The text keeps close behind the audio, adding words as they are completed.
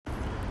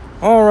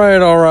All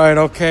right.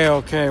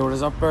 Okay. What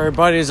is up,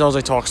 everybody? It's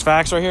LJ Talks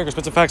Facts right here. Because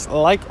Spits Facts,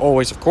 like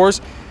always, of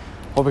course.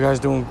 Hope you guys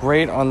are doing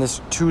great on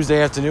this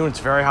Tuesday afternoon. It's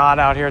very hot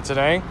out here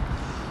today.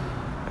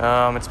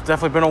 It's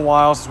definitely been a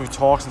while since we've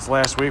talked, since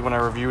last week when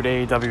I reviewed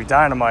AEW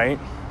Dynamite.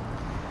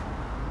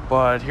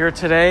 But here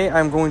today,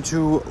 I'm going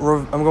to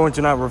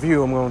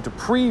preview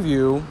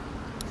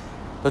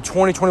the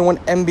 2021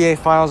 NBA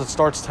Finals that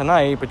starts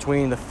tonight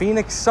between the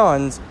Phoenix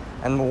Suns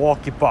and the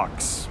Milwaukee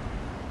Bucks.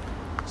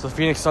 So the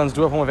Phoenix Suns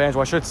do have home advantage.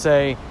 Well, I should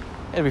say,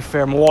 to be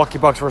fair, Milwaukee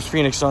Bucks versus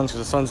Phoenix Suns,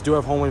 because the Suns do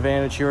have home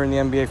advantage here in the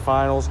NBA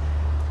Finals.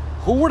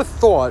 Who would have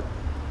thought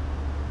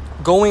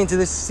going into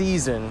this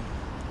season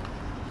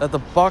that the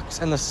Bucks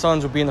and the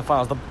Suns would be in the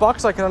finals? The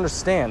Bucks I can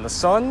understand. The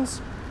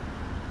Suns,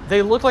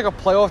 they looked like a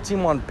playoff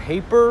team on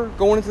paper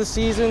going into the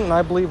season, and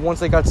I believe once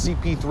they got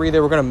CP3,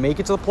 they were going to make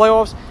it to the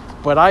playoffs,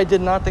 but I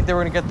did not think they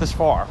were going to get this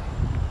far.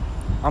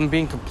 I'm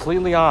being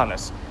completely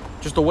honest.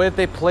 Just the way that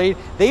they played,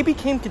 they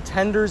became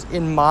contenders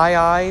in my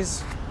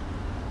eyes.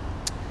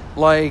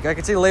 Like, I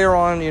could say later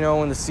on,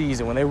 in the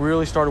season, when they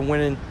really started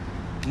winning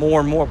more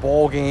and more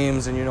ball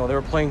games, and, they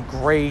were playing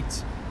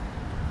great,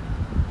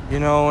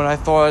 and I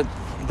thought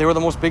they were the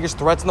most biggest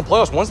threats in the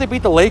playoffs. Once they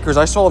beat the Lakers,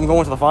 I saw them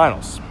going to the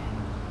finals.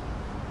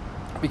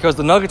 Because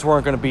the Nuggets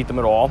weren't going to beat them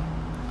at all.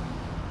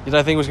 Because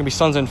I think it was going to be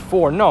Suns in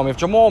 4. No, if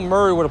Jamal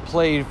Murray would have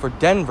played for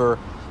Denver,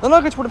 the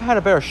Nuggets would have had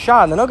a better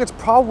shot, and the Nuggets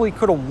probably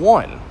could have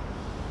won.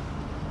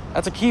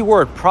 That's a key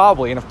word,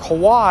 probably. And if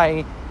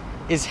Kawhi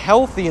is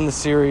healthy in the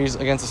series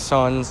against the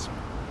Suns,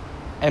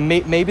 and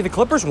maybe the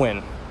Clippers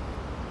win.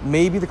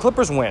 Maybe the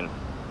Clippers win.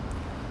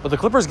 But the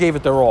Clippers gave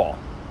it their all.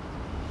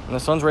 And the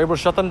Suns were able to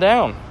shut them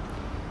down.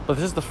 But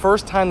this is the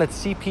first time that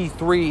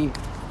CP3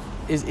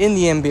 is in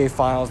the NBA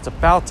Finals. It's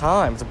about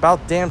time. It's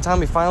about damn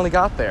time he finally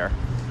got there.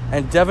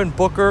 And Devin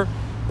Booker,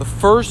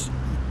 this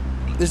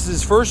is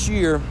his first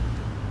year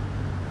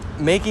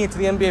making it to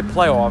the NBA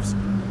playoffs,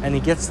 and he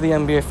gets to the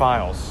NBA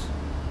Finals.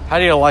 How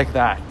do you like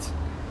that?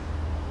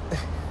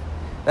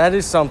 That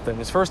is something.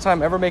 His first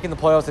time ever making the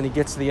playoffs, and he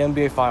gets to the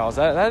NBA Finals.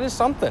 That is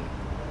something.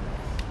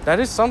 That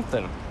is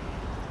something.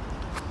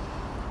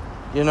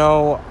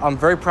 I'm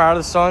very proud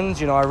of the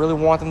Suns. I really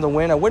want them to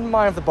win. I wouldn't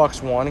mind if the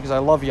Bucks won because I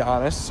love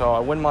Giannis, so I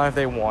wouldn't mind if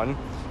they won.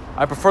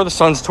 I prefer the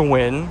Suns to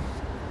win.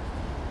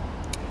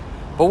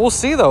 But we'll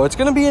see, though. It's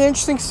going to be an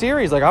interesting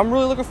series. I'm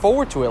really looking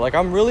forward to it.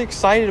 I'm really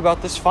excited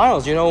about this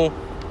Finals.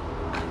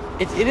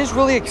 It is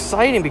really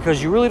exciting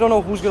because you really don't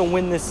know who's going to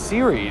win this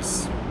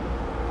series.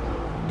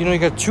 You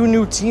got two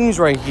new teams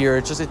right here.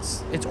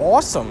 It's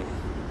awesome.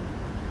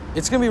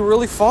 It's going to be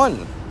really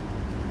fun.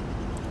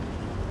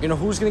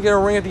 Who's going to get a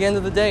ring at the end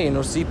of the day?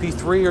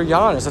 CP3 or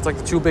Giannis. That's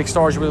the two big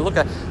stars you really look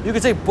at. You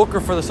could say Booker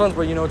for the Suns,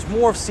 but, it's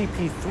more of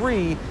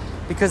CP3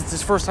 because it's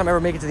his first time ever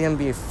making it to the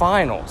NBA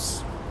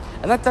Finals.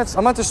 And that's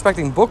I'm not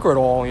disrespecting Booker at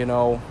all,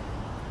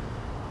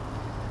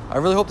 I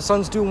really hope the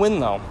Suns do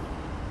win, though.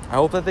 I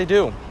hope that they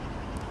do.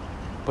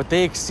 But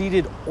they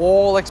exceeded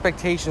all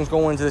expectations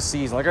going into the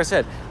season. Like I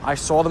said, I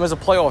saw them as a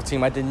playoff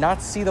team. I did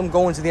not see them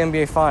go into the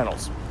NBA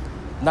Finals.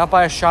 Not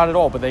by a shot at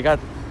all, but they got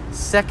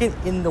second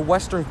in the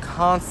Western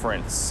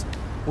Conference,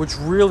 which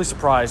really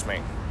surprised me.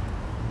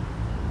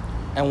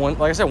 And like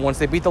I said, once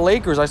they beat the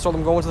Lakers, I saw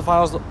them go into the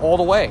finals all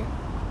the way.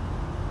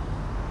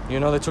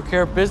 They took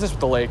care of business with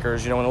the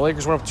Lakers. When the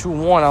Lakers went up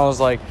 2-1, I was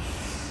like,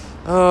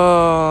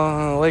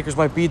 the Lakers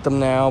might beat them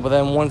now. But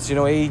then once,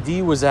 AD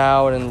was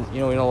out and,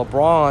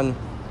 LeBron,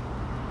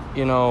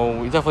 we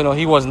definitely know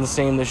he wasn't the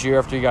same this year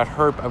after he got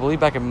hurt. I believe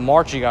back in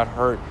March he got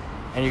hurt.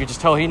 And you could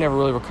just tell he never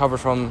really recovered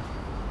from,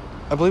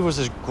 I believe it was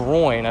his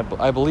groin.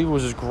 I believe it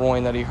was his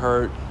groin that he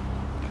hurt.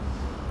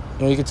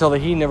 You could tell that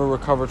he never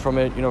recovered from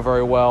it,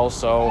 very well.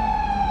 So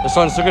the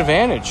Suns took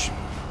advantage.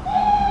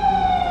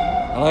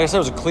 And like I said, it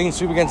was a clean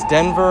sweep against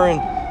Denver,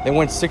 and they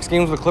went 6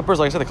 games with the Clippers.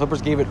 Like I said, the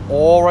Clippers gave it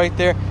all right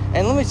there.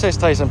 And let me tell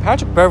you something.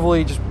 Patrick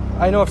Beverley,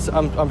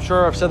 I'm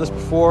sure I've said this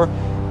before.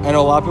 I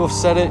know a lot of people have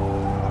said it.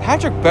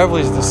 Patrick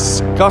Beverley is a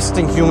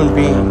disgusting human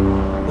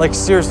being.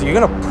 Seriously, you're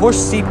going to push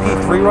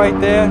CP3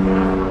 right there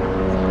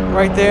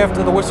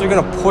after the whistle. You're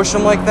going to push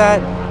him like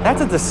that.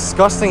 That's a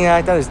disgusting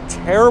act. That is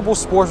terrible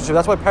sportsmanship.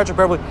 That's why Patrick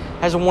Beverley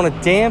hasn't won a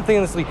damn thing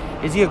in this league.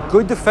 Is he a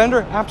good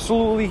defender?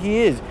 Absolutely he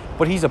is.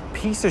 But he's a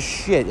piece of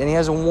shit, and he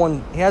hasn't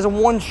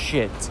won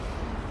shit.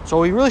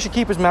 So he really should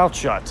keep his mouth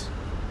shut.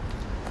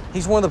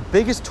 He's one of the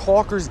biggest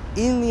talkers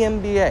in the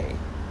NBA.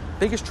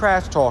 Biggest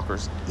trash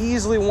talkers.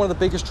 Easily one of the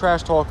biggest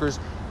trash talkers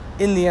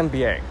in the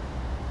NBA.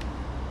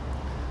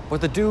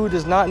 But the dude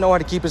does not know how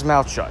to keep his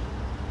mouth shut.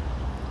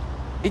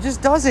 He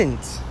just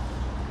doesn't.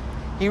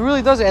 He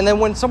really doesn't. And then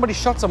when somebody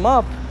shuts him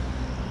up,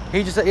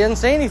 he doesn't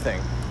say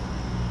anything.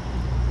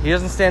 He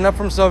doesn't stand up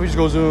for himself. He just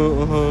goes,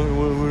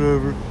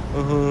 whatever.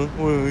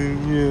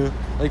 Yeah.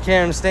 You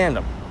can't understand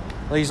him.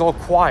 He's all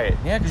quiet.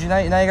 Yeah, because now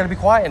you got to be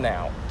quiet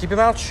now. Keep your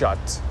mouth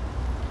shut.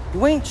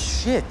 You ain't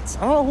shit.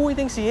 I don't know who he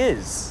thinks he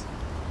is.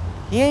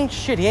 He ain't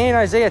shit. He ain't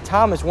Isaiah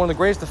Thomas, one of the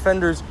greatest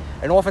defenders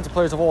and offensive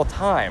players of all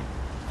time.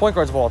 Point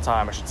guards of all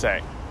time, I should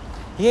say.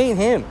 He ain't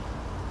him.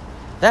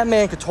 That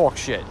man could talk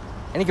shit.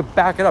 And he could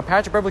back it up.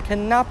 Patrick Beverley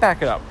cannot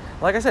back it up.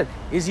 Like I said,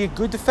 is he a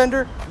good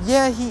defender?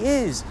 Yeah, he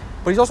is.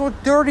 But he's also a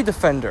dirty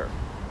defender.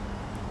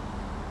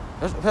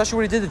 Especially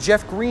what he did to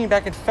Jeff Green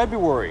back in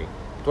February.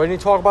 Do I need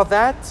to talk about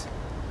that?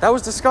 That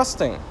was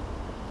disgusting.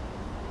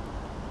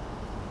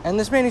 And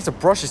this man needs to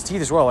brush his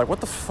teeth as well. Like, what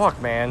the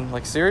fuck, man?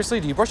 Like, seriously?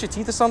 Do you brush your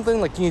teeth or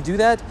something? Like, can you do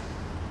that?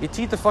 Your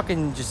teeth are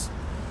fucking just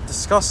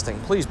disgusting.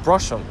 Please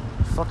brush them.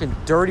 Fucking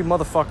dirty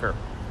motherfucker.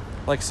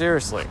 Like,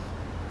 seriously.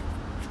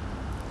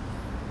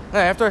 Now,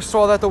 after I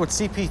saw that, though, with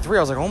CP3, I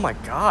was like, oh my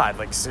God.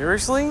 Like,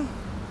 seriously?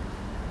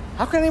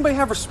 How can anybody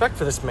have respect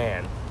for this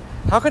man?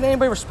 How can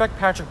anybody respect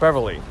Patrick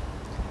Beverley?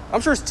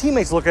 I'm sure his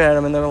teammates looking at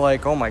him and they're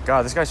like, oh my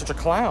God, this guy's such a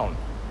clown.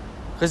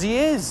 Because he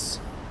is.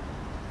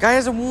 Guy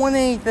hasn't won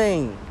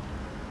anything.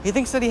 He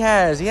thinks that he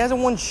has. He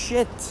hasn't won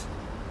shit.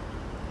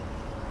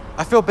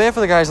 I feel bad for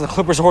the guys in the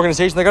Clippers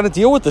organization. They got to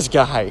deal with this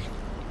guy.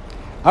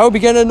 I would be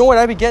getting annoyed.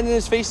 I'd be getting in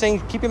his face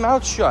saying, keep your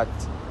mouth shut.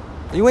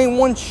 You ain't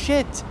won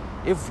shit.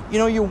 If,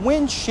 you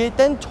win shit,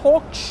 then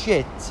talk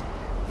shit.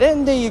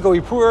 Then there you go.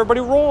 You prove everybody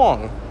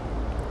wrong.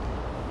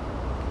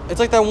 It's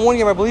like that one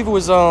game, I believe it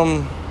was, I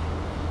don't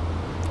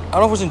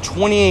know if it was in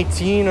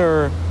 2018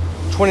 or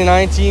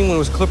 2019 when it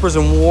was Clippers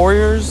and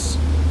Warriors.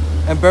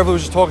 And Beverley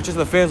was just talking to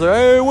the fans like,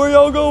 hey, where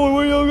y'all going?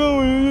 Where y'all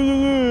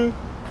going?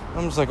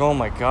 I'm just like, oh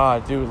my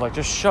God, dude. Like,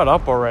 just shut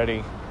up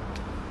already.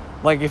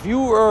 Like, if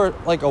you are,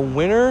 like, a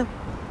winner,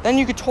 then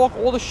you could talk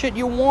all the shit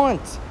you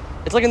want.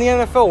 It's like in the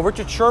NFL,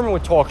 Richard Sherman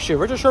would talk shit.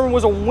 Richard Sherman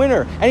was a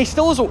winner, and he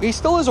still is a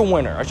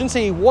winner. I shouldn't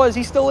say he was,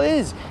 he still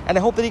is. And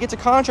I hope that he gets a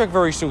contract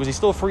very soon because he's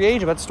still a free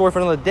agent. That's a story for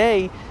another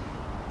day.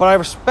 But I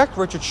respect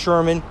Richard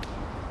Sherman.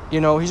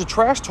 He's a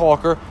trash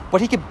talker,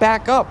 but he could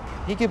back up.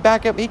 He could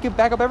back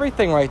up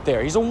everything right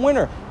there. He's a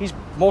winner. He's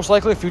most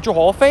likely a future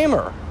Hall of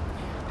Famer.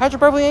 Patrick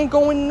Beverley ain't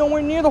going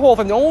nowhere near the Hall of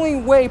Fame. The only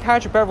way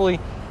Patrick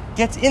Beverley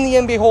gets in the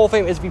NBA Hall of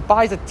Fame is if he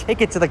buys a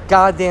ticket to the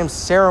goddamn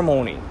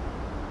ceremony.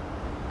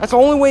 That's the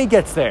only way he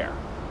gets there.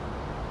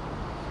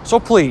 So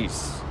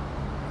please,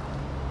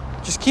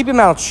 just keep your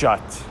mouth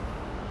shut.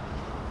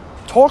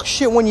 Talk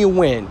shit when you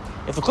win.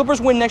 If the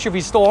Clippers win next year, if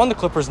he's still on the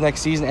Clippers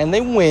next season, and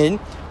they win,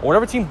 or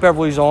whatever team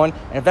Beverley's on,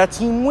 and if that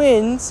team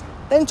wins,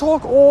 then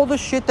talk all the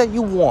shit that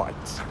you want.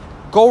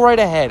 Go right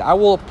ahead. I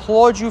will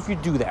applaud you if you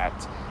do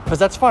that. Because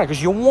that's fine,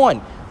 because you won.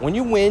 When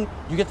you win,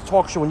 you get to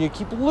talk shit. When you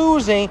keep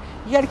losing,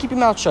 you got to keep your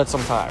mouth shut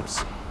sometimes.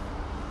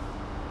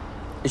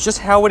 It's just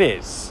how it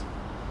is.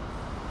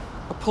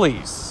 But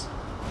please.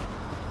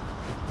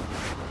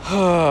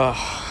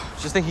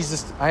 Just think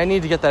I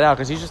need to get that out,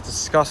 because he's just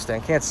disgusting. I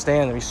can't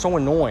stand him. He's so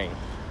annoying.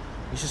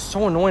 He's just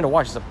so annoying to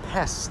watch. He's a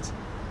pest.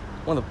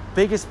 One of the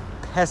biggest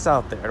pests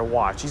out there to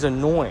watch. He's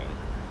annoying.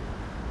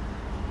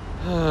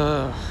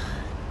 But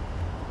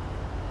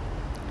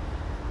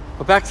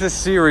back to this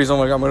series. Oh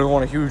my God, I'm going to go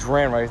on a huge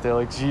rant right there.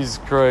 Like, Jesus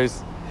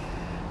Christ.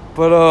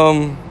 But,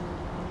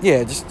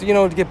 yeah, just,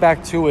 to get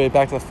back to it,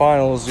 back to the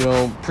finals,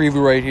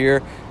 preview right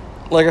here.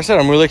 Like I said,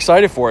 I'm really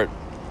excited for it.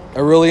 I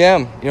really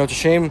am. It's a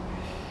shame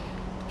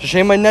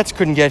my Nets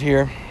couldn't get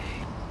here.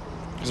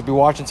 Because I'll be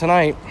watching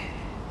tonight.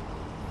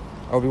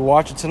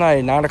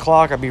 At 9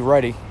 o'clock, I'll be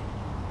ready.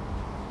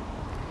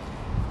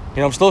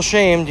 I'm still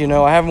ashamed,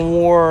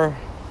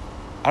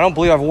 I don't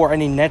believe I've wore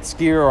any Nets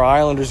gear or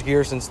Islanders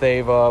gear since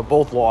they've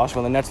both lost.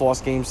 When the Nets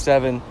lost Game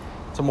 7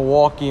 to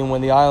Milwaukee and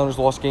when the Islanders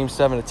lost Game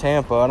 7 to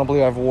Tampa, I don't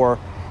believe I've wore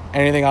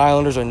anything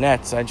Islanders or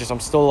Nets. I'm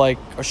still,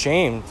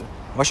 ashamed.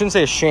 I shouldn't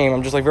say ashamed.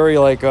 I'm just, very,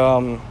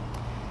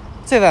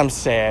 say that I'm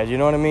sad, you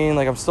know what I mean?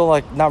 I'm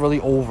still, not really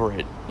over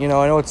it. I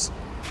know it's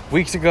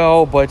weeks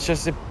ago, but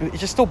it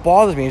just still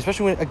bothers me,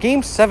 especially when a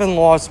Game 7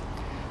 loss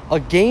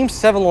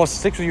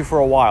sticks with you for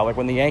a while. Like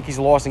when the Yankees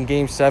lost in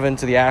Game 7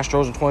 to the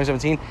Astros in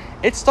 2017,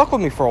 it stuck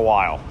with me for a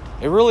while.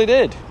 It really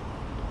did.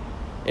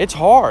 It's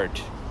hard.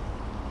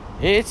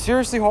 It's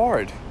seriously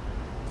hard.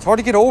 It's hard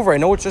to get over. I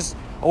know it's just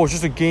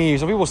a game.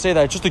 Some people say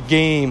that it's just a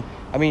game.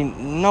 I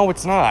mean, no,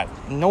 it's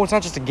not. No, it's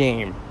not just a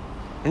game.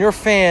 When you're a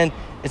fan,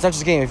 it's not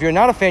just a game. If you're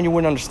not a fan, you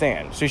wouldn't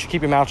understand. So you should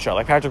keep your mouth shut.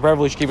 Like Patrick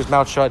Beverley should keep his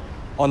mouth shut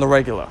on the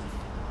regular.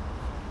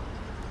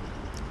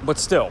 But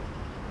still,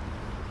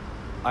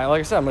 like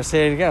I said, I'm going to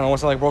say it again. I don't want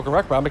to sound like a broken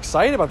record, but I'm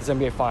excited about this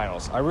NBA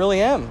Finals. I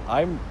really am.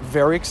 I'm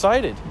very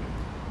excited.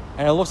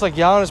 And it looks like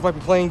Giannis might be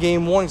playing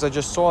Game 1 because I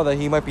just saw that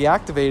he might be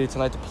activated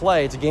tonight to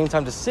play. It's a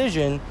game-time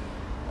decision.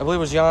 I believe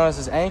it was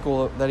Giannis'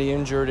 ankle that he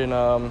injured in,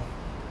 I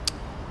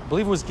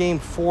believe it was Game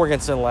 4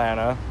 against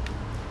Atlanta.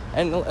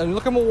 And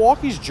look at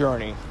Milwaukee's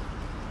journey.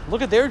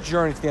 Look at their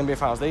journey to the NBA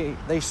Finals.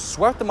 They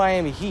swept the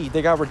Miami Heat.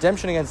 They got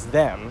redemption against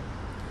them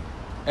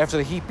after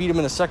the Heat beat them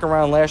in the second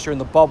round last year in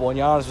the bubble, and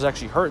Giannis was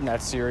actually hurt in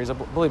that series. I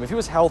believe if he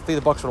was healthy,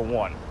 the Bucks would have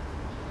won.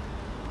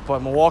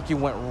 But Milwaukee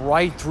went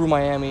right through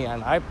Miami,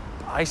 and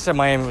I said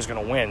Miami was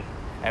going to win.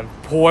 And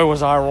boy,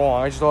 was I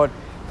wrong. I just thought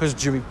because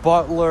Jimmy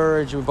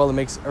Butler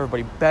makes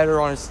everybody better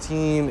on his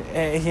team.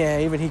 Yeah,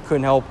 even he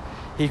couldn't help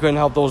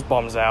those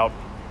bums out.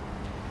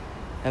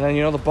 And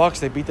then, the Bucks,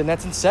 they beat the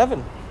Nets in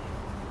 7.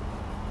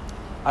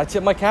 I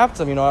tip my cap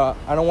to them. I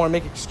don't want to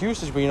make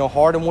excuses, but,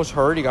 Harden was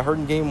hurt. He got hurt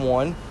in Game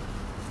 1.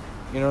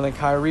 Then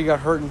Kyrie got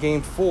hurt in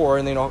Game 4.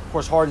 And, of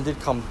course, Harden did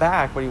come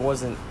back, but he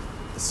wasn't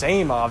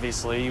same,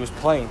 obviously. He was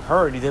playing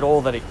hurt. He did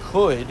all that he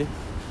could.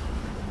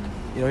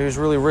 He was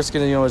really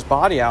risking, his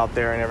body out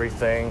there and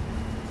everything.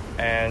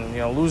 And,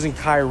 losing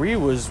Kyrie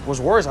was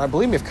worse. I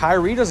believe me, if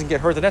Kyrie doesn't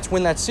get hurt, the Nets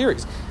win that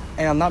series.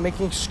 And I'm not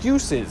making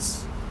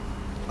excuses.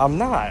 I'm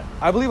not.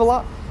 I believe a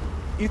lot.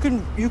 You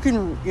can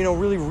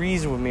really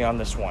reason with me on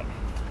this one.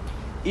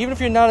 Even if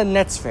you're not a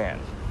Nets fan,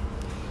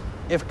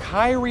 if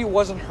Kyrie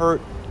wasn't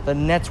hurt, the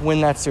Nets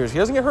win that series. If he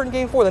doesn't get hurt in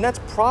Game 4, the Nets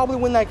probably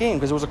win that game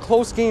because it was a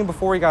close game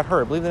before he got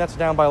hurt. I believe the Nets were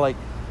down by like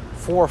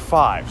 4 or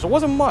 5. So it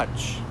wasn't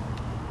much.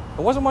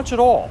 It wasn't much at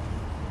all.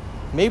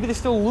 Maybe they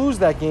still lose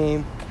that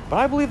game, but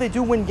I believe they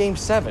do win Game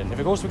 7. If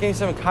it goes to Game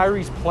 7,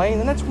 Kyrie's playing,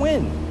 the Nets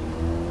win.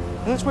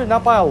 The Nets win,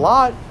 not by a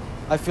lot.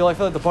 I feel like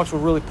the Bucks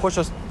would really push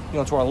us,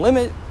 to our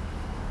limit.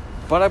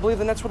 But I believe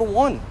the Nets would have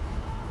won.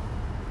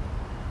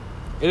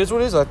 It is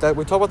what it is.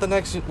 We'll talk about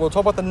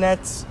the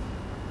Nets,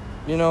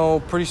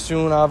 pretty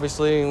soon,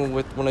 obviously,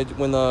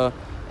 when the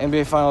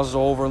NBA Finals is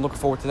over, and looking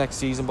forward to next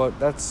season. But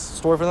that's a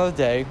story for another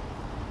day.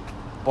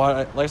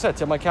 But like I said,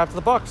 tip my cap to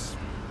the Bucks.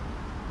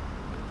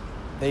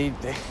 They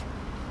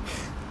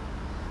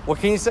what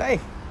can you say?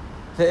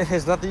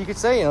 There's nothing you could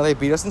say. They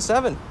beat us in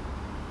 7.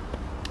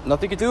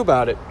 Nothing you could do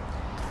about it.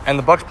 And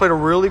the Bucks played a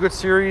really good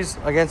series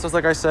against us,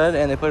 like I said,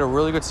 and they played a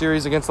really good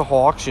series against the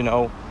Hawks.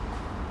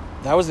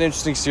 That was an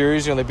interesting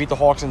series. They beat the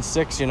Hawks in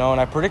 6. And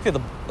I predicted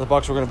the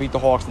Bucks were going to beat the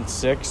Hawks in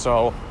 6.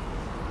 So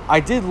I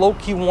did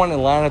low-key want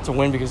Atlanta to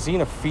win because seeing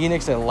a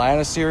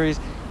Phoenix-Atlanta series,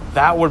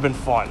 that would have been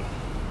fun.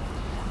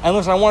 And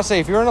listen, I want to say,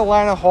 if you're an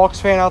Atlanta Hawks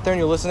fan out there and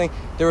you're listening,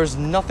 there is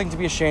nothing to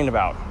be ashamed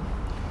about.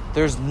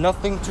 There's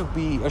nothing to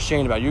be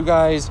ashamed about. You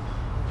guys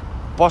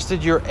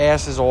busted your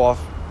asses off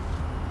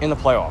in the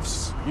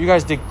playoffs. You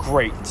guys did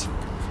great.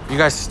 You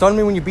guys stunned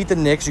me when you beat the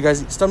Knicks. You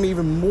guys stunned me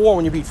even more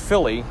when you beat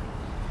Philly.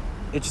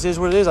 It just is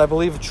what it is. I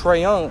believe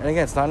Trae Young, and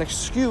again, it's not an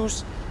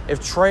excuse. If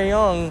Trae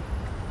Young,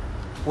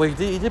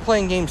 he did play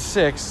in Game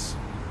 6,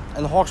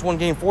 and the Hawks won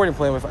Game 4, he didn't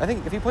play with. I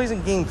think if he plays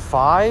in Game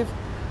 5,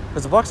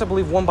 because the Bucks, I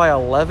believe, won by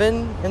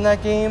 11 in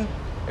that game.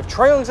 If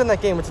Trae Young's in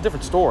that game, it's a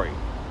different story.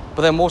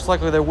 But then most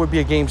likely there would be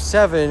a Game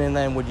 7, and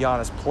then would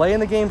Giannis play in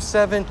the Game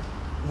 7?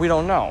 We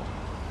don't know.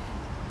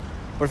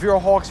 But if you're a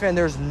Hawks fan,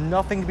 there's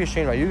nothing to be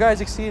ashamed about. You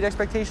guys exceeded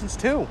expectations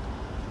too.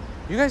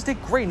 You guys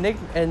did great. Nate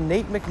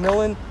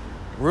McMillan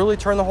really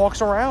turned the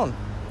Hawks around.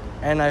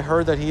 And I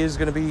heard that he is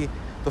going to be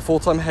the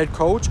full-time head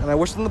coach, and I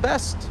wish them the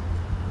best.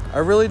 I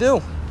really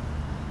do.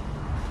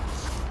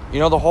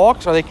 The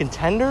Hawks, are they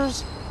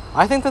contenders?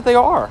 I think that they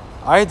are.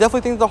 I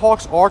definitely think the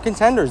Hawks are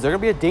contenders. They're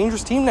going to be a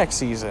dangerous team next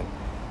season.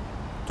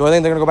 Do I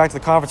think they're going to go back to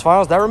the conference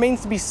finals? That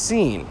remains to be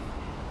seen.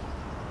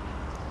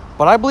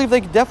 But I believe they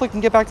definitely can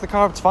get back to the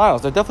conference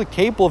finals. They're definitely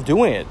capable of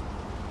doing it.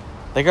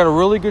 They got a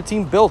really good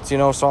team built, so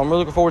I'm really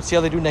looking forward to see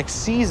how they do next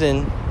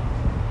season.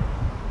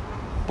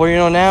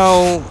 But,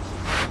 now,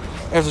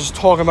 after just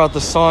talking about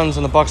the Suns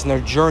and the Bucks and their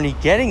journey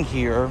getting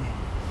here,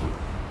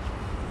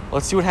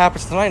 let's see what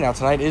happens tonight. Now,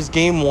 tonight is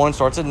Game 1,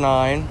 starts at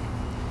 9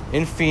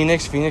 in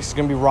Phoenix. Phoenix is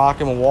going to be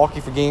rocking.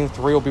 Milwaukee for Game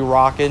 3 will be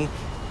rocking.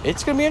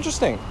 It's going to be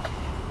interesting.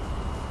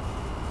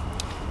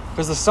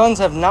 Because the Suns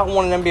have not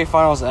won an NBA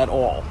Finals at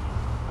all.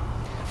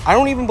 I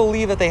don't even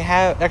believe that they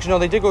have... Actually, no,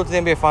 they did go to the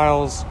NBA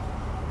Finals.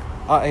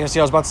 I was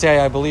about to say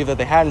I believe that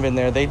they hadn't been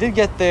there. They did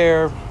get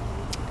there...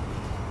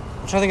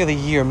 I'm trying to think of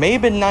the year.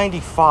 Maybe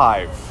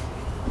 95.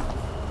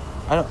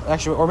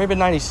 Or maybe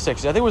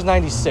 96. I think it was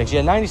 96.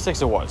 Yeah,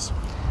 96 it was.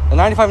 The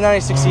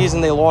 95-96 season,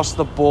 they lost to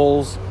the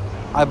Bulls.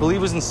 I believe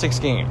it was in 6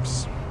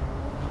 games.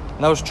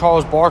 And that was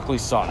Charles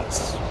Barkley's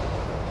Suns.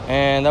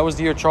 And that was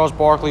the year Charles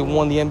Barkley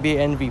won the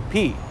NBA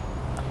MVP.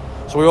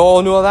 So we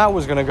all knew how that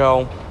was going to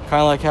go.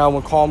 Kind of like how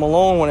when Karl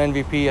Malone won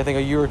MVP, I think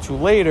a year or 2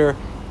 later,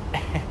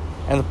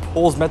 and the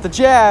Bulls met the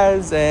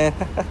Jazz, and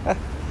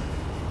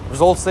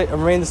results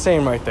remain the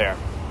same right there.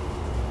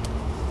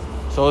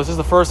 So this is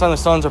the first time the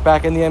Suns are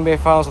back in the NBA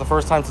Finals, for the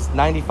first time since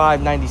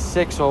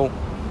 95-96. So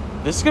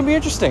this is going to be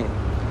interesting.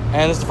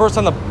 And it's the first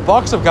time the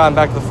Bucks have gotten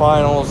back to the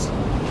Finals.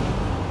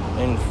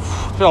 And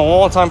it's been a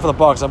long time for the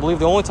Bucks. I believe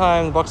the only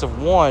time the Bucks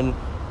have won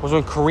was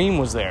when Kareem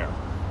was there.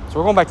 So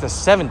we're going back to the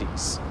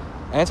 70s.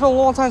 And it's been a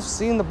long time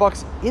seeing the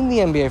Bucks in the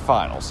NBA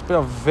Finals. It's been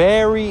a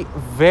very,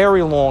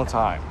 very long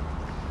time.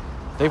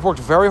 They've worked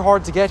very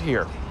hard to get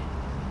here.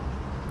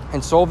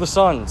 And so have the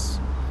Suns.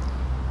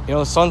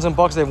 The Suns and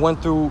Bucks, they've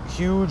went through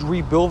huge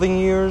rebuilding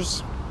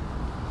years.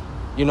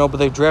 But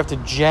they've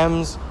drafted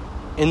gems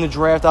in the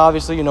draft,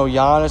 obviously.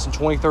 Giannis in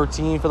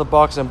 2013 for the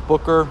Bucks and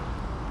Booker.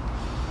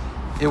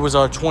 It was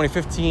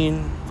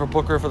 2015 for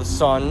Booker for the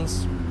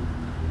Suns.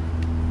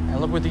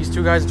 And look what these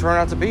two guys have turned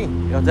out to be.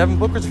 Devin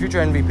Booker's a future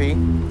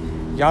MVP.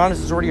 Giannis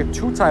is already a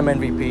 2-time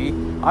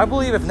MVP. I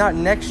believe if not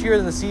next year,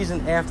 then the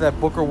season after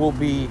that, Booker will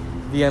be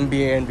the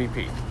NBA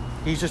MVP.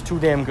 He's just too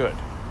damn good.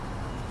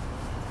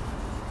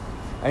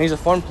 And he's a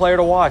fun player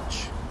to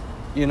watch.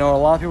 A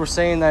lot of people were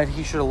saying that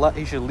he should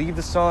leave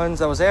the Suns.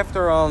 That was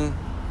after I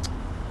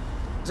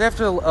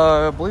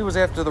believe it was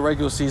after the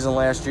regular season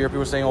last year. People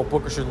were saying,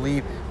 Booker should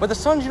leave. But the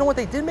Suns, you know what?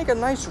 They did make a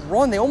nice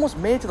run. They almost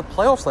made it to the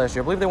playoffs last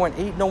year. I believe they went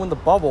 8-0 in the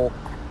bubble.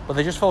 but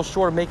they just fell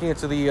short of making it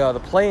to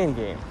the play-in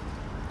game.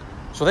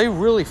 So they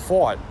really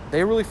fought.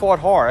 They really fought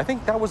hard. I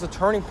think that was a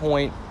turning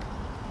point,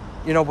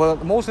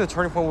 but mostly the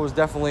turning point was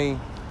definitely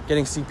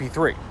getting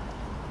CP3.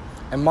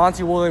 And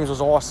Monty Williams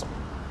was awesome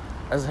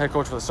as the head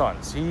coach for the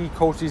Suns. He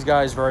coached these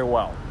guys very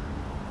well.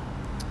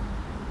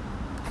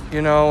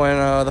 And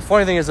the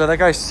funny thing is that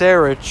guy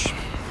Saric,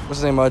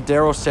 what's his name,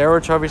 Daryl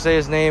Saric, however you say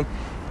his name,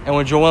 and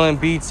when Joel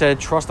Embiid said,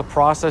 trust the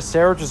process,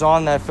 Saric was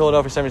on that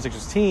Philadelphia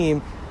 76ers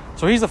team.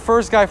 So he's the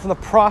first guy from the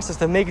process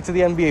to make it to the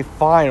NBA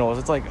Finals.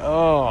 It's like,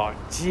 oh,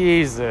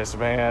 Jesus,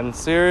 man.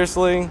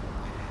 Seriously?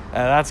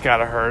 That's got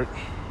to hurt.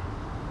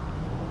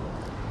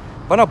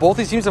 But no, both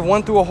these teams have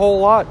went through a whole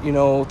lot,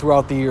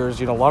 throughout the years.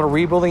 A lot of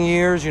rebuilding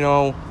years,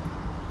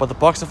 But the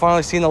Bucks have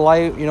finally seen the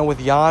light, with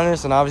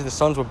Giannis, and obviously the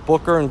Suns with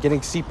Booker and getting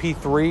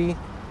CP3.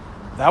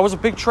 That was a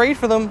big trade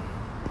for them.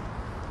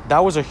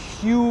 That was a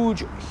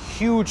huge,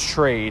 huge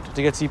trade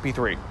to get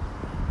CP3.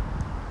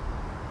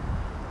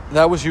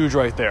 That was huge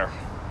right there.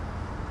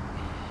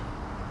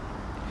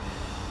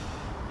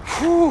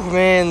 Whew,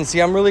 man.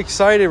 See, I'm really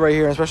excited right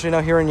here, especially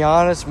now hearing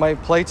Giannis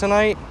might play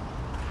tonight.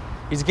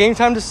 He's a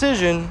game-time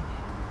decision,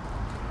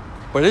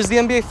 but it is the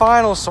NBA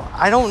Finals, so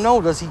I don't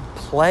know. Does he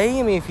play?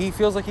 I mean, if he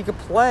feels like he could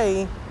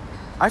play,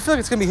 I feel like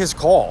it's going to be his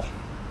call.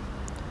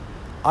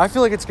 I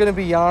feel like it's going to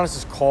be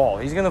Giannis' call.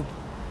 He's going to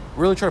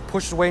really try to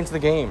push his way into the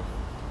game.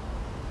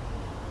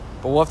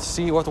 But we'll have to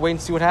see. We'll have to wait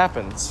and see what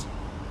happens.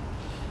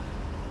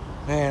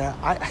 Man,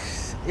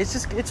 it's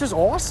just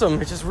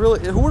awesome. It's just really.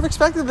 Who would have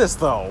expected this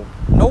though?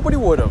 Nobody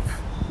would have.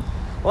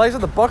 Well, like I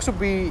said, the Bucks would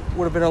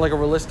have been like a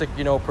realistic,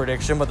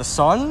 prediction, but the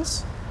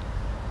Suns.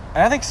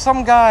 And I think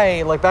some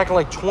guy back in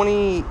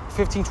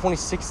 2015,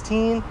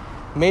 2016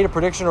 made a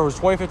prediction, or it was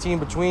 2015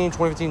 between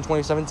 2015 and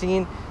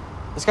 2017.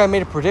 This guy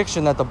made a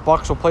prediction that the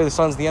Bucks will play the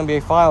Suns in the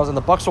NBA Finals and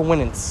the Bucks will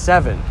win in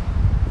 7.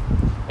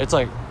 It's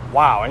like,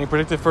 wow, and he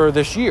predicted for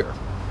this year.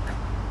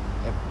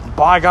 And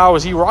by God,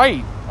 was he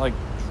right?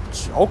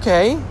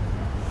 Okay.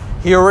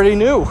 He already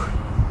knew.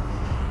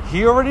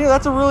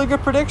 That's a really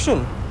good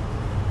prediction.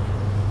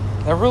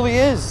 That really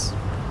is.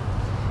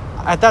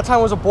 At that time,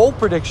 it was a bold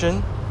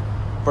prediction,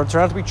 but it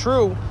turned out to be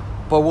true.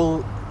 But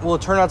will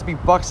it turn out to be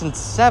Bucks in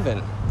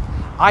 7?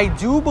 I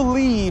do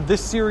believe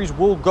this series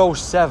will go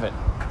 7.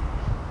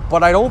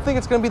 But I don't think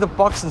it's going to be the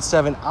Bucks in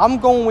 7. I'm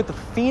going with the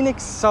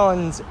Phoenix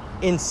Suns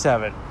in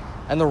 7.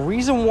 And the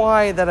reason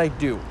why that I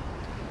do,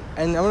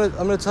 and I'm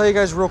going to tell you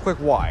guys real quick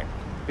why.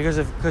 Because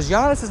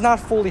Giannis is not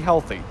fully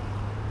healthy.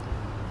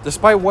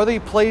 Despite whether he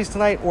plays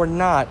tonight or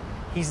not,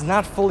 he's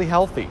not fully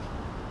healthy.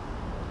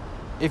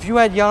 If you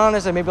had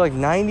Giannis at maybe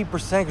 90%,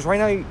 because right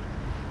now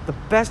the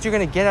best you're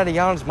going to get out of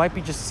Giannis might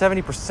be just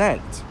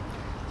 70%.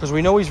 Because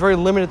we know he's very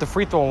limited at the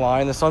free throw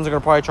line. The Suns are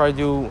going to probably try to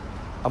do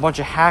a bunch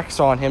of hacks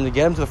on him to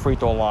get him to the free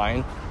throw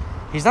line.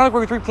 He's not a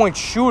great three-point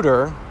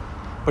shooter,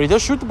 but he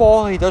does shoot the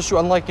ball. He does shoot,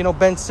 unlike,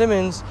 Ben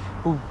Simmons,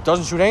 who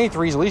doesn't shoot any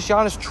threes. At least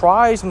Giannis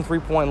tries from the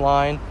three-point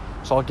line,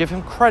 so I'll give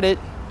him credit.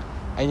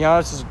 And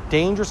Giannis is a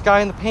dangerous guy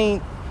in the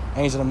paint,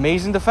 and he's an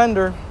amazing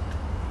defender.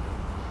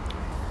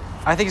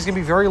 I think he's going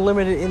to be very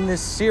limited in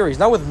this series.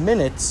 Not with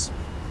minutes,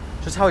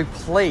 just how he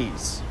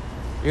plays.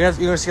 You're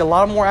going to see a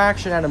lot more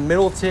action out of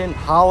Middleton,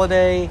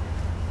 Holiday,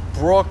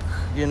 Brook,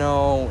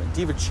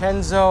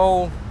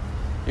 DiVincenzo.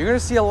 You're going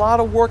to see a lot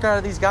of work out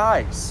of these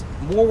guys.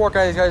 More work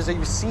out of these guys that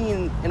you've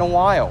seen in a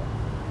while.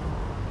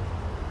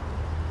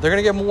 They're going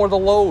to get more of the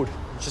load.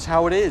 It's just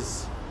how it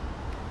is.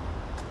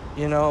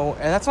 And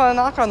that's not a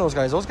knock on those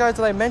guys. Those guys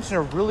that I mentioned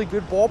are really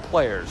good ball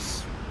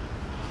players.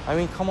 I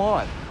mean, come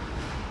on.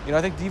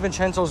 I think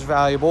DiVincenzo's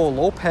valuable.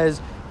 Lopez,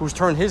 who's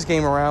turned his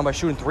game around by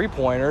shooting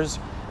three-pointers,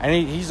 and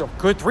he's a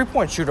good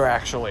three-point shooter,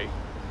 actually.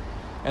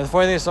 And the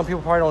funny thing is, some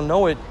people probably don't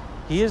know it,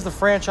 he is the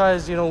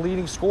franchise,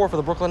 leading scorer for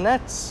the Brooklyn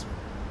Nets.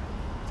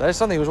 That is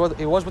something.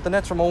 He was with the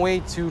Nets from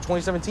 2008 to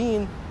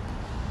 2017.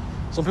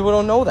 Some people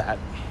don't know that.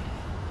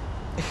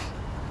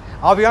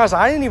 I'll be honest,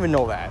 I didn't even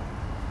know that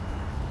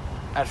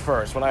at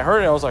first. When I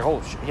heard it, I was like,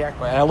 oh, shit.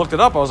 And I looked it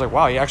up. I was like,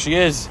 wow, he actually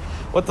is.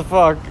 What the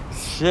fuck?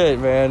 Shit,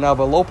 man. No,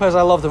 but Lopez,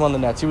 I loved him on the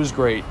Nets. He was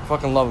great.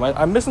 Fucking love him.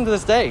 I miss him to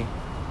this day.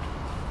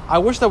 I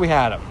wish that we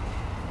had him.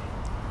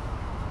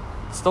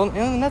 Still,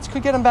 the Nets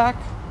could get him back.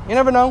 You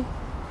never know.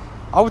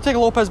 I would take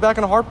Lopez back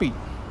in a heartbeat.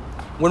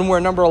 When we're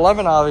number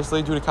 11,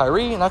 obviously, due to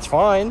Kyrie, and that's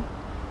fine.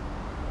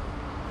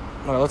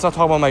 All right, let's not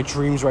talk about my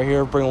dreams right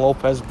here, bring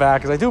Lopez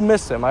back, because I do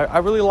miss him. I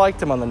really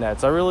liked him on the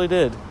Nets. I really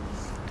did.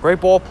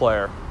 Great ball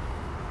player.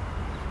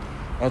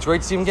 And it's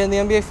great to see him get in the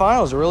NBA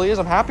Finals. It really is.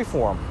 I'm happy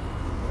for him.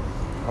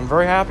 I'm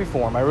very happy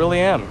for him. I really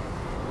am.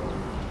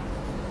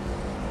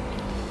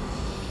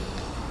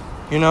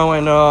 And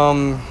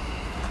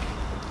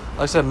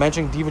like I said,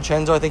 mentioning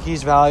DiVincenzo, I think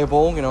he's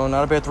valuable.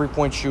 Not a bad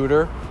three-point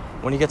shooter.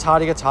 When he gets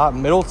hot, he gets hot.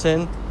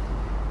 Middleton,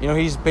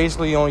 he's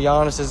basically,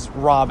 Giannis'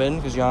 Robin,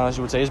 because Giannis,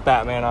 you would say, is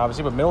Batman,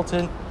 obviously. But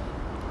Middleton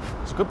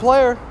is a good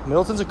player.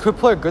 Middleton's a good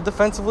player. Good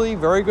defensively,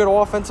 very good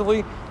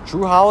offensively.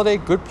 Drew Holiday,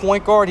 good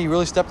point guard. He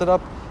really stepped it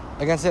up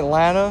against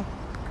Atlanta.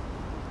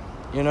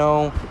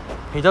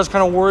 He does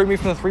kind of worry me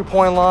from the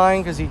three-point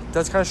line because he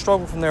does kind of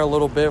struggle from there a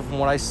little bit from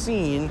what I've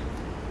seen.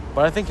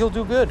 But I think he'll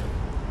do good.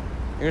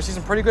 You're going to see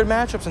some pretty good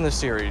matchups in this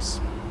series.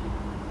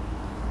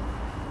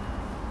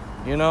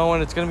 You know,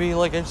 and it's going to be,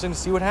 like, interesting to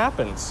see what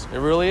happens. It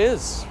really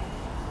is.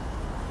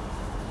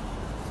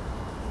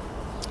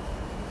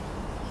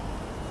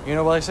 You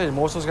know, but like I said,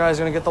 most of those guys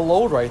are going to get the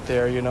load right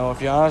there. You know, if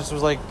Giannis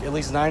was, like, at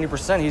least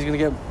 90%,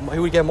 he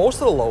would get most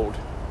of the load.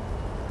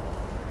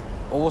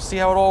 But we'll see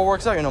how it all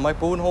works out. You know, Mike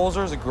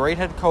Budenholzer is a great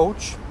head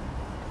coach.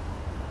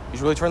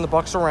 He's really turned the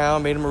Bucks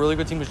around, made him a really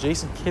good team. With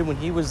Jason Kidd, when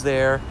he was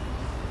there,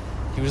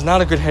 he was not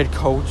a good head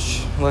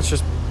coach. Let's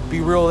just be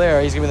real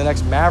there. He's going to be the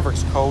next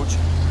Mavericks coach.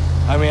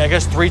 I mean, I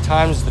guess 3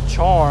 times the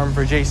charm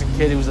for Jason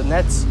Kidd. He was the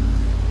Nets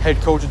head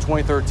coach in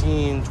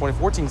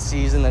 2013-2014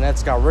 season. The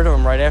Nets got rid of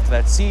him right after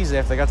that season,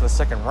 after they got to the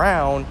second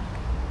round.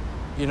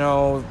 You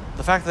know,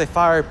 the fact that they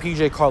fired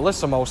P.J.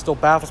 Carlesimo still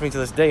baffles me to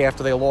this day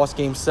after they lost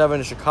Game 7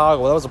 to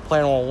Chicago. That was a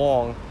plan all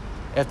along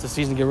after the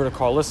season to get rid of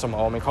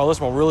Carlesimo. I mean,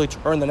 Carlesimo really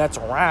turned the Nets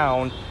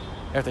around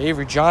after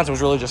Avery Johnson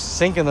was really just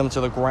sinking them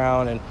to the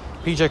ground. And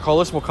P.J.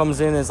 Carlesimo comes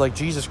in as, like,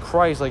 Jesus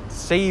Christ, like,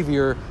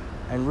 savior,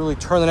 and really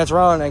turned the Nets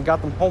around and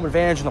got them home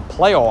advantage in the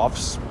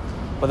playoffs.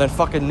 But then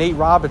fucking Nate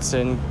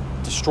Robinson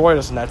destroyed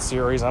us in that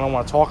series. I don't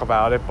want to talk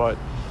about it, but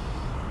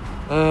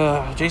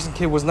Jason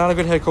Kidd was not a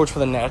good head coach for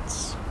the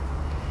Nets.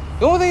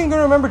 The only thing I'm going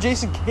to remember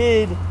Jason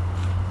Kidd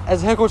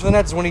as head coach of the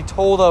Nets is when he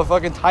told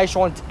fucking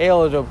Tyshawn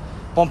Taylor to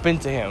bump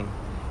into him,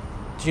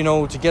 you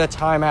know, to get a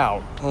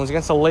timeout. It was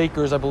against the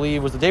Lakers, I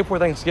believe. It was the day before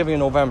Thanksgiving in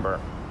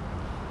November.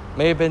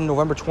 May have been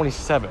November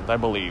 27th, I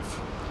believe.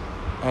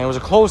 And it was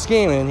a close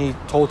game, and he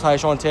told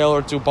Tyshawn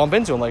Taylor to bump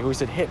into him. Like, he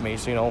said, hit me.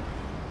 So, you know,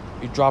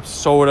 he drops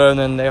soda, and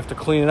then they have to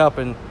clean it up,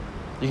 and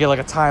you get, like,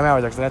 a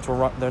timeout. Like,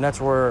 the Nets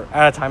were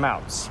out of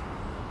timeouts.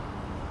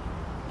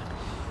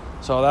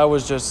 So that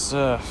was just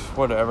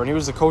whatever. And he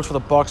was the coach for the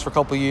Bucks for a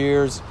couple of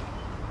years.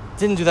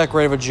 Didn't do that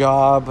great of a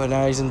job, but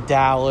now he's in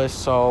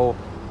Dallas. And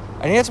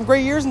he had some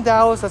great years in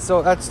Dallas. That's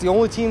the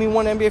only team he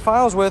won NBA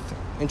Finals with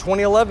in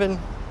 2011.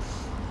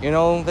 You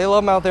know, they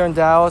love him out there in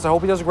Dallas. I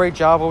hope he does a great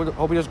job. I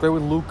hope he does great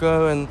with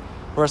Luka and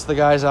the rest of the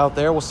guys out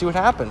there. We'll see what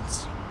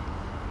happens.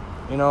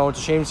 You know, it's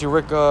a shame to see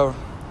Rick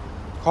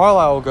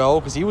Carlisle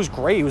go because he was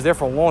great. He was there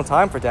for a long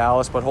time for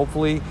Dallas, but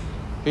hopefully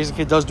Jason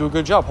Kidd does do a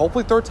good job.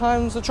 Hopefully third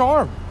time's the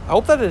charm. I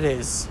hope that it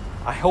is.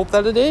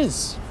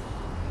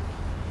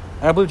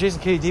 And I believe Jason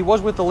Kidd, he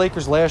was with the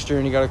Lakers last year,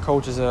 and he got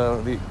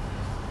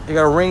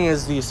a ring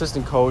as the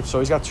assistant coach, so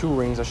he's got 2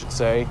 rings, I should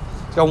say.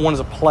 He's got 1 as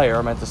a player,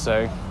 I meant to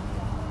say.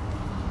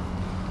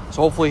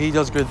 So hopefully he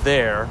does good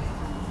there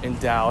in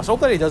Dallas. I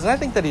hope that he does, and I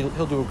think that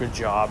he'll do a good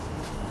job.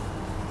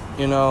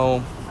 You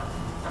know,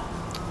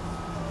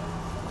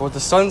 but with the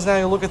Suns now,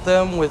 you look at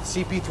them with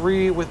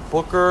CP3, with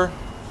Booker,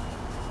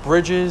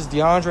 Bridges,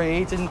 DeAndre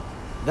Ayton.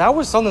 That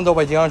was something, though,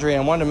 by DeAndre,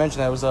 and I wanted to mention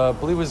that. It was, I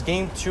believe it was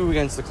Game 2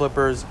 against the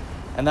Clippers,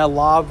 and that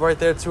lob right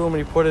there to him,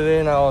 and he put it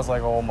in. I was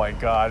like, oh, my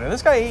God. And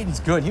this guy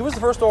Ayton's good. He was the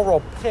first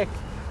overall pick.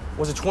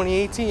 Was it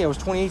 2018? It was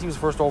 2018 he was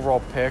the first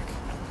overall pick.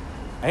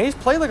 And he's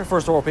played like a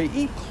first overall pick.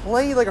 He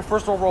played like a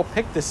first overall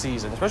pick this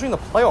season, especially in the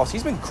playoffs.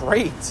 He's been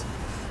great. He's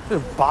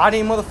been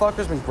bodying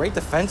motherfuckers, been great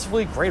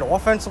defensively, great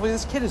offensively.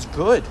 This kid is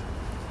good.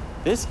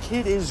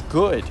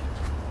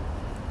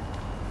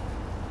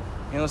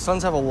 You know, the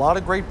Suns have a lot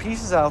of great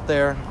pieces out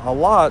there. A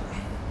lot.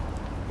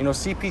 You know,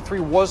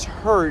 CP3 was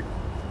hurt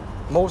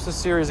most of the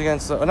series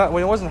against... it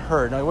wasn't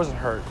hurt. No, he wasn't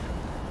hurt.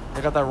 I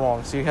got that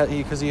wrong. So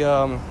because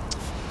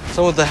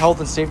some of the health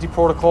and safety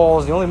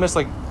protocols, he only missed,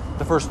 like,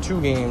 the first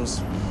 2 games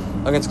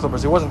against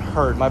Clippers. He wasn't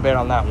hurt. My bad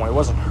on that one. He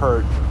wasn't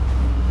hurt.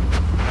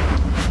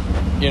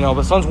 You know,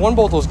 but the Suns won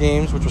both those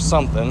games, which was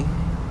something.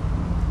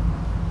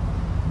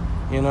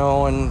 You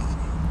know, and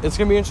it's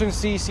going to be interesting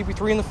to see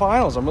CP3 in the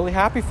finals. I'm really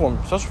happy for him,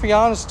 especially for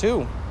Giannis,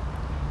 too.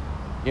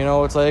 You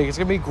know, it's going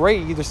to be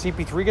great. Either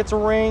CP3 gets a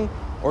ring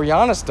or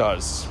Giannis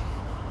does.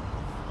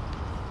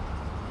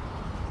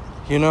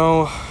 You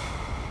know,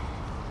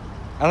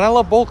 and I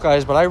love both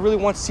guys, but I really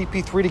want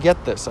CP3 to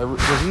get this.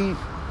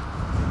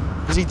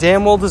 Because he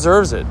damn well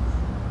deserves it.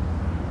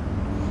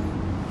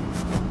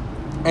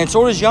 And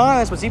so does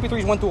Giannis, but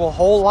CP3's went through a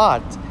whole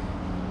lot.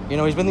 You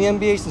know, he's been in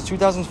the NBA since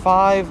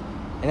 2005,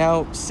 and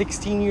now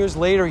 16 years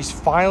later, he's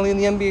finally in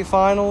the NBA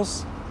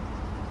Finals.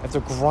 After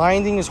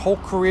grinding his whole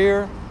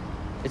career,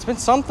 it's been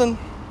something.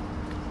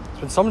 It's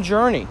been some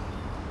journey.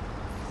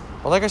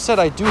 But like I said,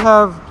 I do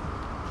have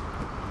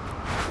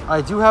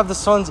the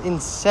Suns in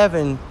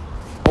 7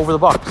 over the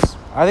Bucks.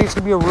 I think it's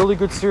going to be a really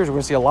good series. We're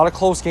going to see a lot of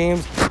close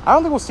games. I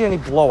don't think we'll see any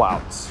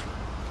blowouts.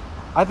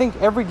 I think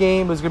every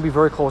game is going to be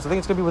very close. I think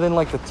it's going to be within,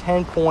 like, the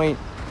 10-point,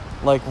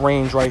 like,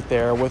 range right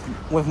there with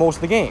most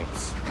of the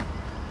games.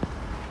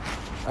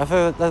 I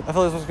feel that's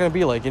what it's going to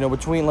be like, you know,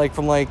 between, like,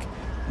 from, like,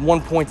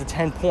 1 point to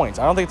 10 points.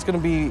 I don't think we're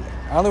going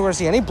to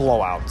see any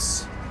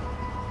blowouts.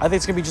 I think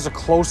it's going to be just a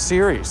close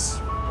series.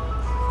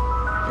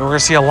 And we're going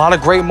to see a lot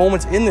of great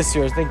moments in this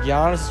series. I think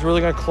Giannis is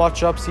really going to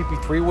clutch up.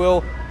 CP3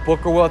 will.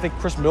 Booker will. I think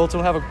Chris Middleton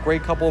will have a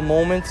great couple of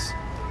moments.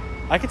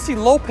 I could see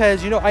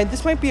Lopez, you know,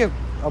 this might be a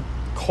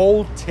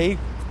cold take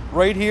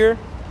right here,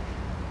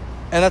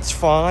 and that's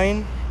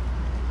fine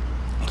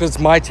because it's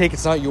my take,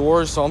 it's not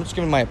yours, so I'm just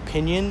giving my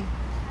opinion.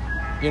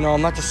 You know,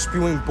 I'm not just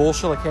spewing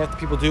bullshit like half the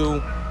people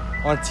do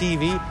on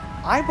TV.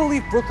 I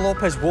believe Brook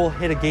Lopez will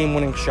hit a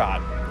game-winning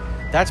shot.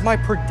 That's my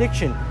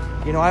prediction.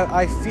 You know,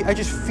 I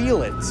just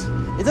feel it.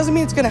 It doesn't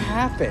mean it's going to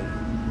happen.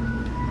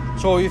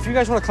 So if you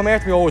guys want to come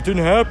after me, oh, it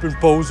didn't happen,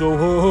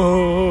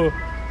 bozo.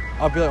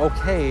 I'll be like,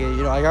 okay,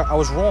 you know, I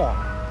was wrong.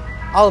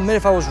 I'll admit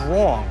if I was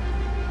wrong.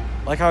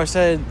 Like I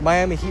said,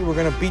 Miami Heat were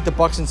going to beat the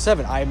Bucks in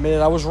 7. I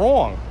admitted I was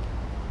wrong.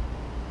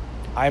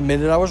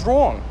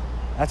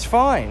 That's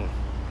fine.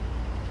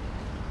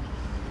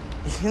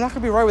 You're not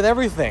going to be right with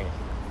everything.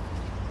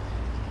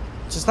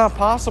 It's just not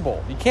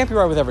possible. You can't be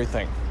right with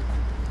everything.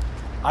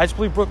 I just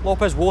believe Brook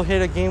Lopez will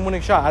hit a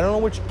game-winning shot. I don't know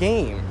which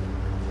game,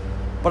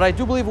 but I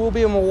do believe it will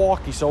be in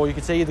Milwaukee. So you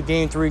could say either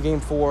Game 3, Game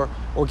 4,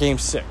 or Game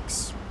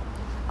 6.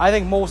 I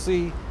think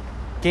mostly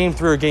Game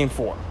 3 or Game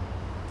 4.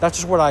 That's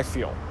just what I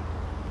feel.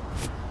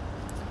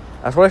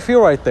 That's what I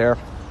feel right there.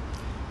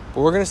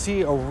 But we're going to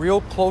see a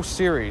real close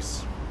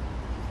series.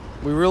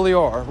 We really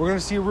are. We're going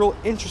to see a real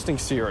interesting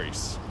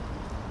series.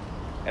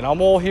 And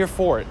I'm all here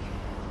for it.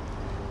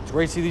 It's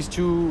great to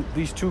see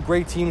these two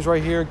great teams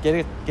right here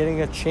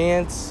getting a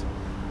chance.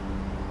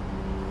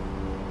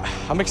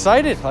 I'm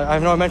excited. I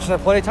know I mentioned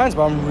that plenty of times,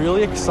 but I'm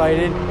really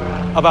excited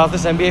about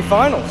this NBA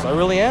Finals. I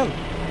really am.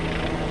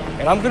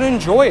 And I'm going to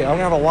enjoy it. I'm going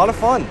to have a lot of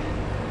fun.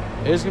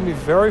 It is going to be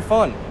very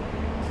fun.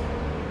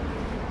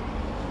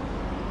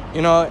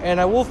 You know, and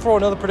I will throw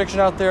another prediction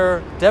out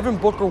there. Devin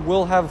Booker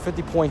will have a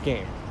 50-point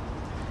game.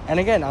 And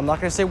again, I'm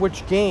not going to say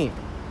which game.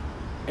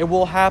 It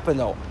will happen,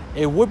 though.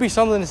 It would be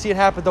something to see it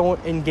happen, though,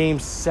 in Game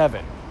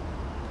 7.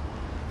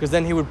 Because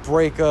then he would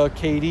break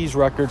KD's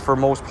record for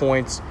most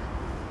points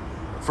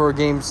for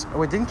games.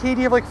 Wait, didn't KD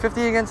have like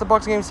 50 against the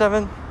Bucks in Game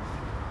 7?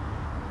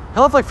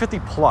 He'll have like 50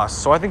 plus.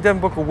 So I think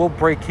Devin Booker will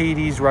break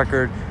KD's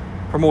record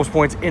for most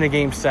points in a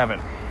Game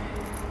 7.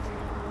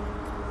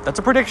 That's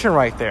a prediction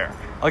right there.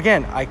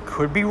 Again, I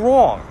could be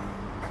wrong.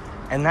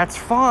 And that's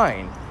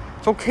fine.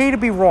 It's okay to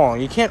be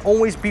wrong. You can't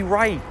always be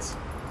right.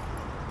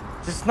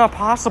 It's just not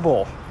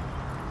possible.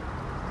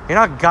 You're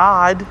not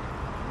God,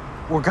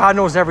 where God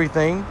knows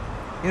everything.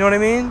 You know what I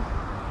mean?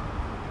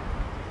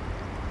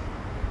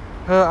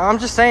 I'm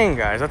just saying,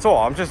 guys. That's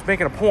all. I'm just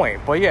making a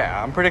point. But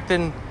yeah, I'm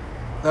predicting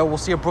that we'll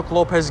see a Brook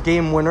Lopez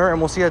game winner, and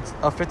we'll see a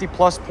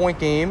 50-plus point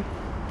game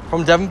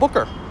from Devin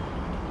Booker.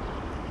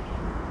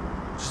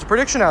 Just a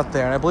prediction out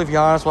there, and I believe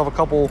Giannis will have a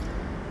couple.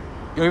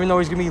 You know, even though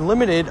he's going to be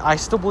limited, I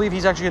still believe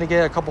he's actually going to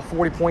get a couple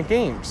 40-point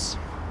games.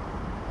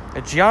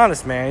 It's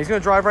Giannis, man. He's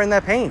going to drive right in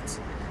that paint.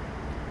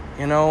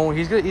 You know,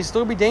 he's still going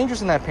to be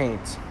dangerous in that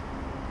paint.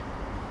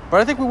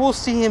 But I think we will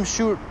see him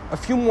shoot a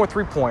few more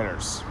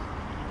three-pointers.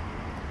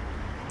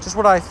 Just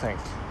what I think.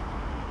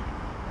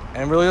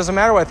 And it really doesn't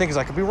matter what I think, because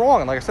I could be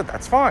wrong. And like I said,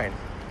 that's fine.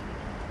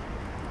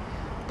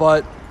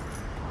 But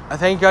I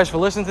thank you guys for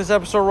listening to this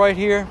episode right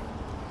here.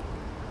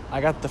 I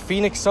got the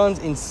Phoenix Suns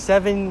in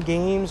 7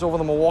 games over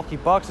the Milwaukee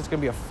Bucks. It's going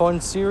to be a fun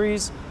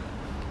series.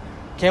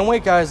 Can't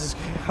wait, guys.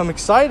 I'm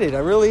excited. I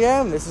really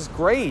am. This is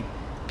great.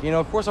 You know,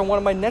 of course, I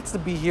wanted my Nets to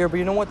be here, but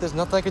you know what? There's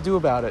nothing I could do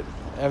about it.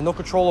 I have no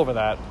control over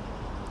that.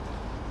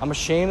 I'm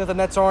ashamed that the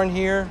Nets aren't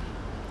here.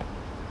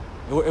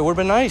 It would have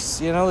been nice.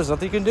 You know, there's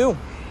nothing you can do.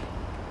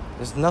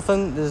 There's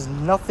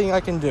nothing I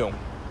can do.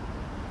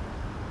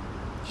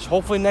 Just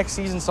hopefully next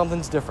season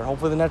something's different.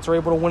 Hopefully the Nets are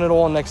able to win it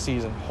all next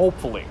season.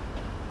 Hopefully.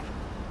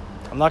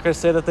 I'm not going to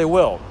say that they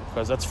will,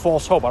 because that's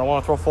false hope. I don't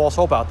want to throw false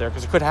hope out there,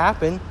 because it could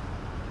happen.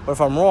 But if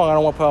I'm wrong, I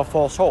don't want to put out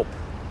false hope.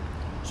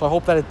 So I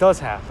hope that it does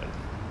happen.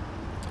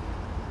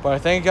 But I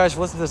thank you guys for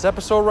listening to this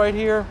episode right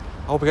here.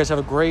 I hope you guys have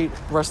a great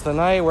rest of the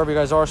night. Wherever you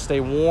guys are, stay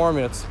warm.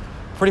 It's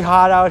pretty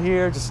hot out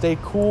here. Just stay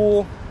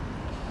cool.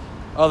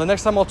 The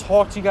next time I'll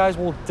talk to you guys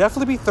will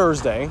definitely be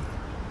Thursday.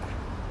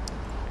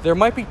 There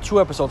might be 2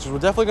 episodes, because we're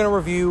definitely going to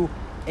review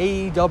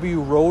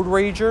AEW Road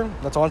Rager.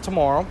 That's on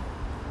tomorrow.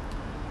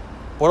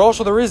 But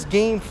also there is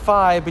Game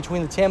 5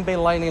 between the Tampa Bay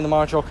Lightning and the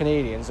Montreal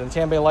Canadiens. And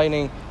Tampa Bay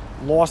Lightning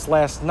lost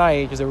last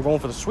night because they were going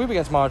for the sweep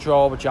against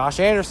Montreal. But Josh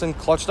Anderson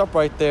clutched up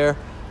right there.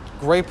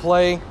 Great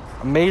play.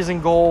 Amazing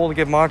goal to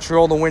give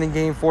Montreal the winning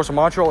Game 4. So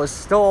Montreal is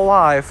still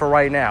alive for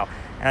right now.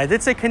 And I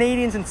did say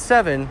Canadiens in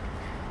 7.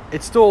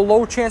 It's still a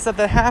low chance that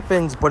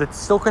happens, but it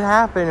still could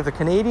happen. If the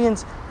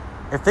Canadiens,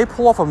 if they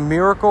pull off a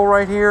miracle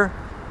right here,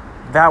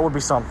 that would be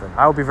something.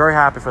 I would be very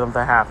happy for them if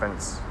that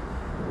happens.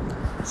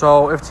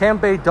 So if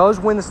Tampa Bay does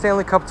win the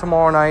Stanley Cup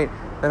tomorrow night,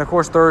 then of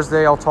course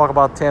Thursday I'll talk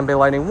about Tampa Bay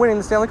Lightning winning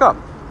the Stanley Cup.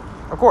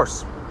 Of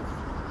course.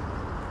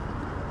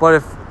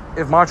 But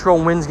if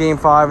Montreal wins Game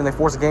 5 and they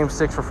force a Game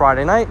 6 for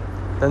Friday night,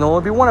 then there'll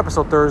only be 1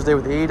 episode Thursday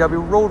with the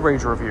AEW Road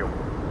Rage review.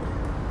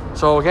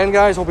 So again,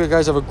 guys, hope you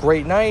guys have a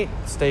great night.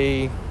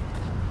 Stay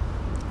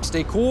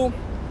cool.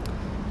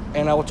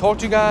 And I will talk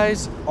to you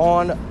guys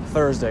on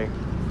Thursday.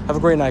 Have a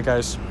great night,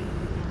 guys.